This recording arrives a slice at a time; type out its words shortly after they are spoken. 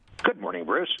morning,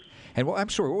 Bruce. And I'm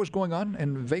sorry, what was going on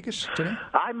in Vegas today?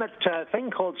 I'm at a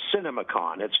thing called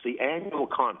CinemaCon. It's the annual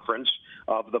conference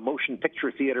of the motion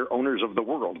picture theater owners of the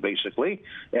world, basically.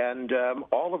 And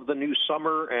all of the new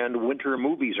summer and winter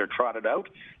movies are trotted out.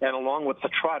 And along with the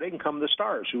trotting come the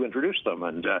stars who introduced them.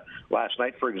 And last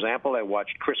night, for example, I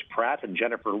watched Chris Pratt and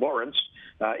Jennifer Lawrence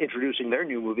introducing their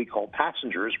new movie called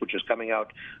Passengers, which is coming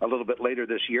out a little bit later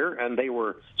this year. And they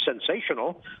were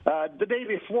sensational. The day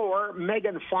before,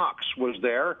 Megan Fox was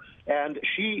there. And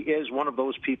she is one of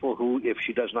those people who, if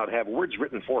she does not have words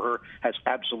written for her, has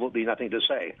absolutely nothing to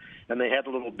say. And they had a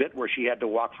little bit where she had to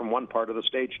walk from one part of the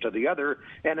stage to the other.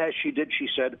 And as she did, she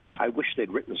said, "I wish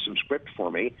they'd written some script for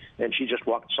me." And she just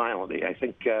walked silently. I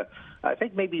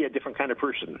think maybe a different kind of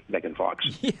person, Megan Fox.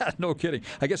 Yeah, no kidding.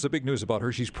 I guess the big news about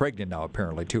her, she's pregnant now,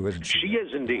 apparently, too, isn't she? She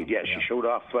is indeed, yes. Yeah. She showed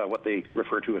off what they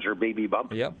refer to as her baby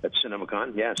bump at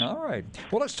CinemaCon, yes. All right.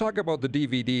 Well, let's talk about the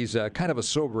DVDs. Kind of a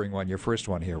sobering one, your first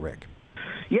one here, Rick.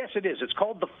 Yes, it is. It's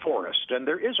called The Forest, and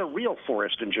there is a real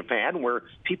forest in Japan where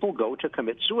people go to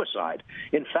commit suicide.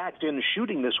 In fact, in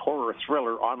shooting this horror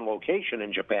thriller on location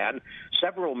in Japan,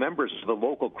 several members of the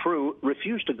local crew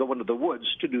refused to go into the woods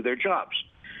to do their jobs.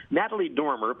 Natalie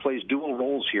Dormer plays dual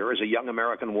roles here as a young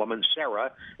American woman,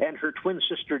 Sarah, and her twin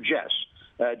sister, Jess.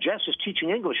 Jess is teaching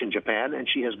English in Japan, and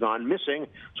she has gone missing,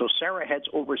 so Sarah heads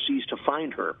overseas to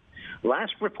find her.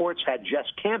 Last reports had Jess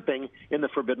camping in the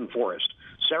Forbidden Forest.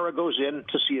 Sarah goes in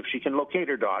to see if she can locate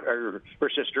her daughter, her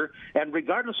sister, and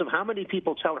regardless of how many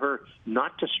people tell her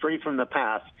not to stray from the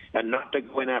path and not to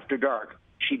go in after dark,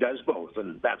 she does both,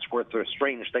 and that's where the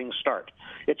strange things start.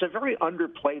 It's a very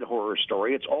underplayed horror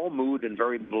story. It's all mood and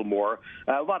very little more.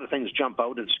 A lot of things jump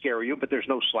out and scare you, but there's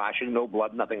no slashing, no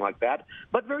blood, nothing like that.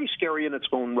 But very scary in its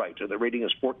own right. The rating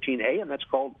is 14A, and that's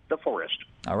called The Forest.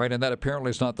 All right, and that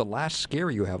apparently is not the last scare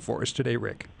you have for us today,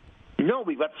 Rick. No,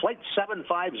 we've got Flight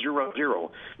 7500.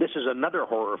 This is another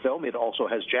horror film. It also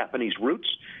has Japanese roots,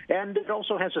 and it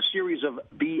also has a series of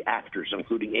B actors,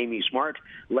 including Amy Smart,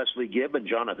 Leslie Gibb, and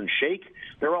Jonathan Shake.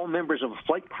 They're all members of a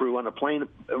flight crew on a plane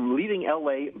leaving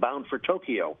L.A. bound for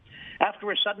Tokyo.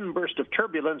 After a sudden burst of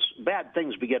turbulence, bad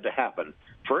things begin to happen.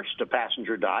 First, a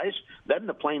passenger dies, then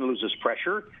the plane loses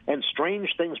pressure, and strange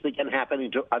things begin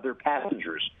happening to other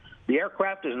passengers. The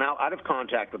aircraft is now out of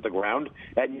contact with the ground,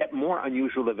 and yet more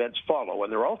unusual events follow,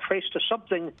 and they're all traced to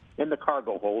something in the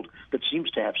cargo hold that seems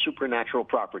to have supernatural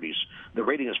properties. The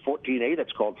rating is 14A.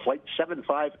 That's called Flight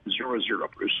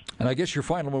 7500, Bruce. And I guess your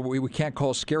final one we can't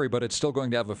call scary, but it's still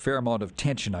going to have a fair amount of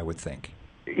tension, I would think.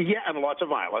 Yeah, and lots of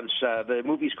violence. The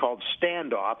movie's called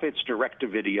Standoff. It's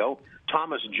direct-to-video.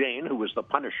 Thomas Jane, who was the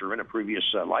Punisher in a previous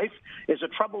life, is a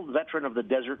troubled veteran of the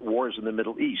desert wars in the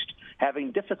Middle East,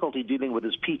 having difficulty dealing with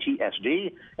his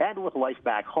PTSD and with life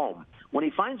back home. When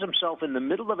he finds himself in the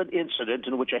middle of an incident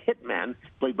in which a hitman,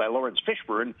 played by Lawrence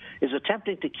Fishburne, is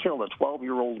attempting to kill a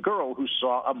 12-year-old girl who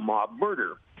saw a mob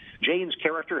murder. Jane's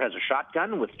character has a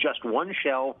shotgun with just one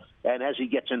shell, and as he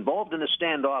gets involved in a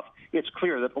standoff, it's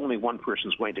clear that only one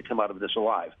person's going to come out of this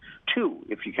alive. Two,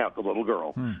 if you count the little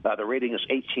girl. The rating is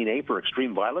 18A for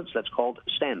extreme violence. That's called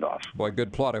Standoff. Boy,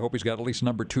 good plot. I hope he's got at least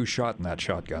number 2 shot in that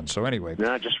shotgun. So anyway.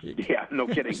 No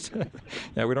kidding.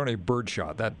 Yeah, we don't need bird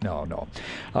shot. No.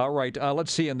 All right,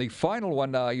 let's see. And the final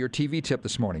one, your TV tip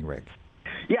this morning, Rick.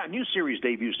 Yeah, a new series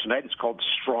debuts tonight. It's called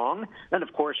Strong. And,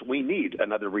 of course, we need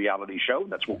another reality show.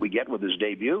 That's what we get with this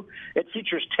debut. It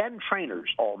features 10 trainers,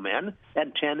 all men,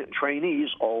 and 10 trainees,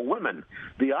 all women.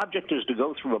 The object is to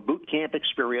go through a boot camp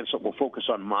experience that will focus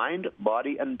on mind,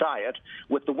 body, and diet,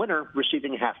 with the winner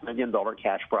receiving a $500,000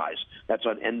 cash prize. That's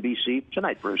on NBC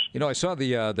tonight, Bruce. You know, I saw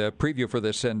the preview for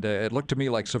this, and it looked to me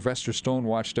like Sylvester Stone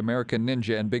watched American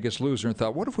Ninja and Biggest Loser and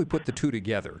thought, what if we put the two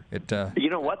together? You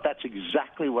know what? That's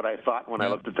exactly what I thought when I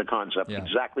looked at the concept. Yeah.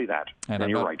 Exactly that. And I'm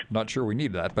you're right. Not sure we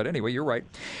need that, but anyway, you're right.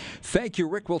 Thank you,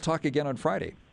 Rick. We'll talk again on Friday.